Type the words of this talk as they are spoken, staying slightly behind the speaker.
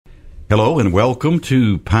Hello and welcome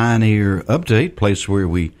to Pioneer Update, place where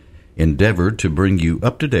we endeavor to bring you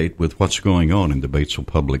up to date with what's going on in the Batesville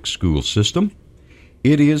Public School System.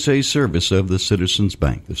 It is a service of the Citizens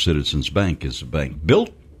Bank. The Citizens Bank is a bank built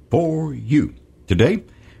for you. Today,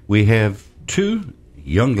 we have two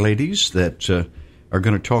young ladies that are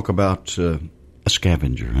going to talk about a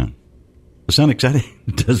scavenger hunt. Does that sound exciting?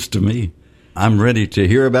 It does to me. I'm ready to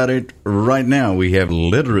hear about it right now. We have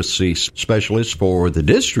literacy specialist for the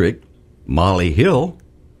district, Molly Hill,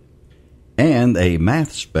 and a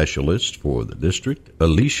math specialist for the district,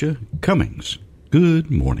 Alicia Cummings.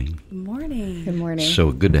 Good morning. Good morning. Good morning.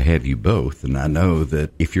 So good to have you both. And I know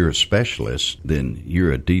that if you're a specialist, then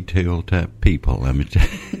you're a detail type people. I mean,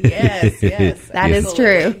 Yes. That is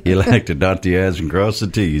true. You like to dot the I's and cross the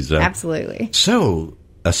T's. Absolutely. So,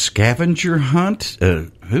 a scavenger hunt?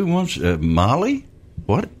 Who wants Molly?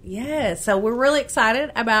 What? Yes. So we're really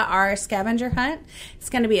excited about our scavenger hunt. It's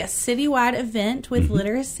going to be a citywide event with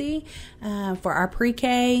literacy for our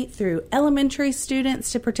pre-K through elementary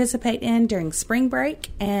students to participate in during spring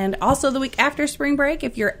break and also the week after spring break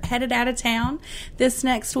if you're headed out of town this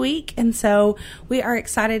next week. And so we are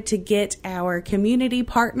excited to get our community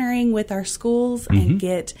partnering with our schools and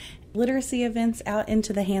get literacy events out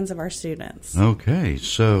into the hands of our students. Okay,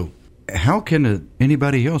 so how can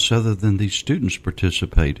anybody else other than these students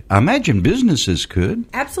participate? I imagine businesses could.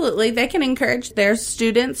 Absolutely. They can encourage their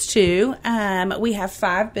students too. We have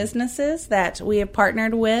 5 businesses that we have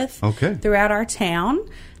partnered with throughout our town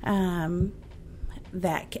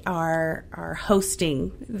that are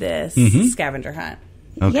hosting this scavenger hunt.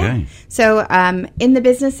 Okay. Yeah. So in the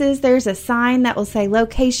businesses, there's a sign that will say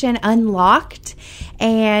location unlocked,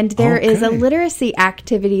 and there is a literacy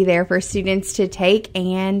activity there for students to take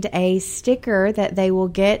and a sticker that they will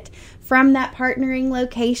get from that partnering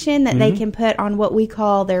location that they can put on what we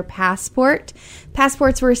call their passport.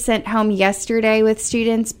 Passports were sent home yesterday with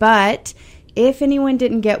students, but if anyone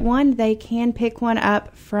didn't get one, they can pick one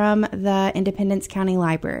up from the Independence County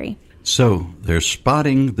Library. So they're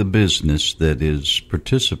spotting the business that is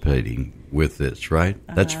participating with this, right?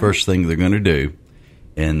 That's first thing they're going to do.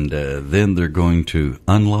 And then they're going to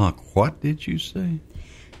unlock, what did you say?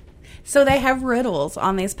 So they have riddles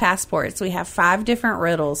on these passports. We have 5 different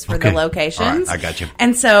riddles for the locations. All right, I got you.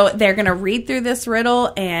 And so they're going to read through this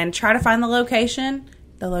riddle and try to find the location.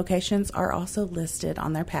 The locations are also listed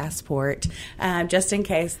on their passport, just in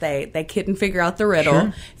case they couldn't figure out the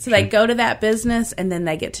riddle. So they go to that business, and then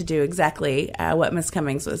they get to do exactly what Ms.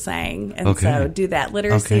 Cummings was saying. And so do that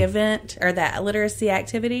literacy event or that literacy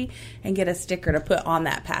activity and get a sticker to put on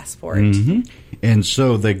that passport. And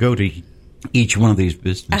so they go to each one of these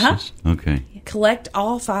businesses? Okay. Collect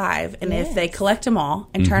all 5, and if they collect them all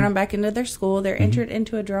and turn them back into their school, they're entered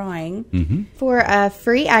into a drawing. For a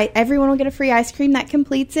free, everyone will get a free ice cream that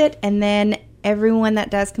completes it, and then everyone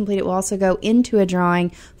that does complete it will also go into a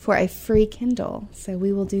drawing for a free Kindle. So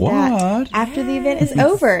we will do that after the event is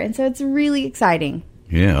over, and so it's really exciting.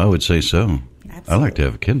 Yeah, I would say so. Absolutely. I like to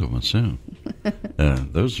have a Kindle myself.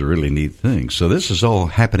 Those are really neat things. So this is all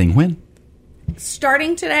happening when?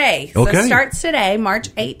 Starting today. So it starts today, March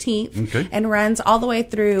 18th, and runs all the way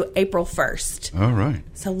through April 1st. All right.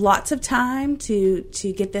 So lots of time to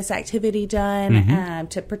get this activity done,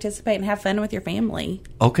 to participate and have fun with your family.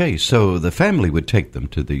 Okay, so the family would take them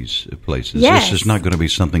to these places. Yes. This is not going to be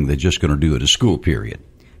something they're just going to do at a school period.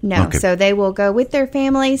 No, so they will go with their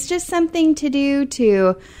families, just something to do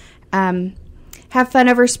to have fun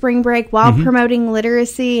over spring break while promoting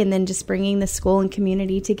literacy and then just bringing the school and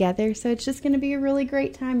community together. So it's just going to be a really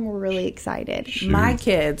great time. We're really excited. Sure. My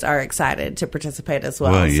kids are excited to participate as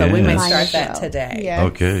well. So we may start that today. Yes.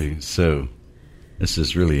 Okay, so this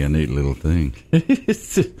is really a neat little thing.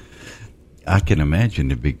 I can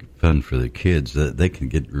imagine it'd be fun for the kids. They can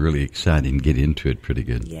get really excited and get into it pretty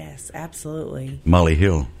good. Yes, absolutely. Molly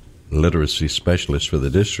Hill, literacy specialist for the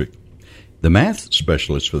district. The math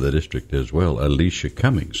specialist for the district as well, Alicia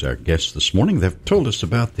Cummings, our guest this morning. They've told us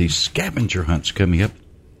about the scavenger hunts coming up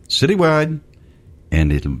citywide,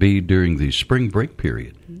 and it'll be during the spring break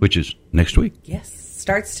period, which is next week. Yes,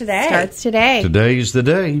 starts today. Starts today. Today's the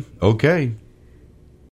day. Okay.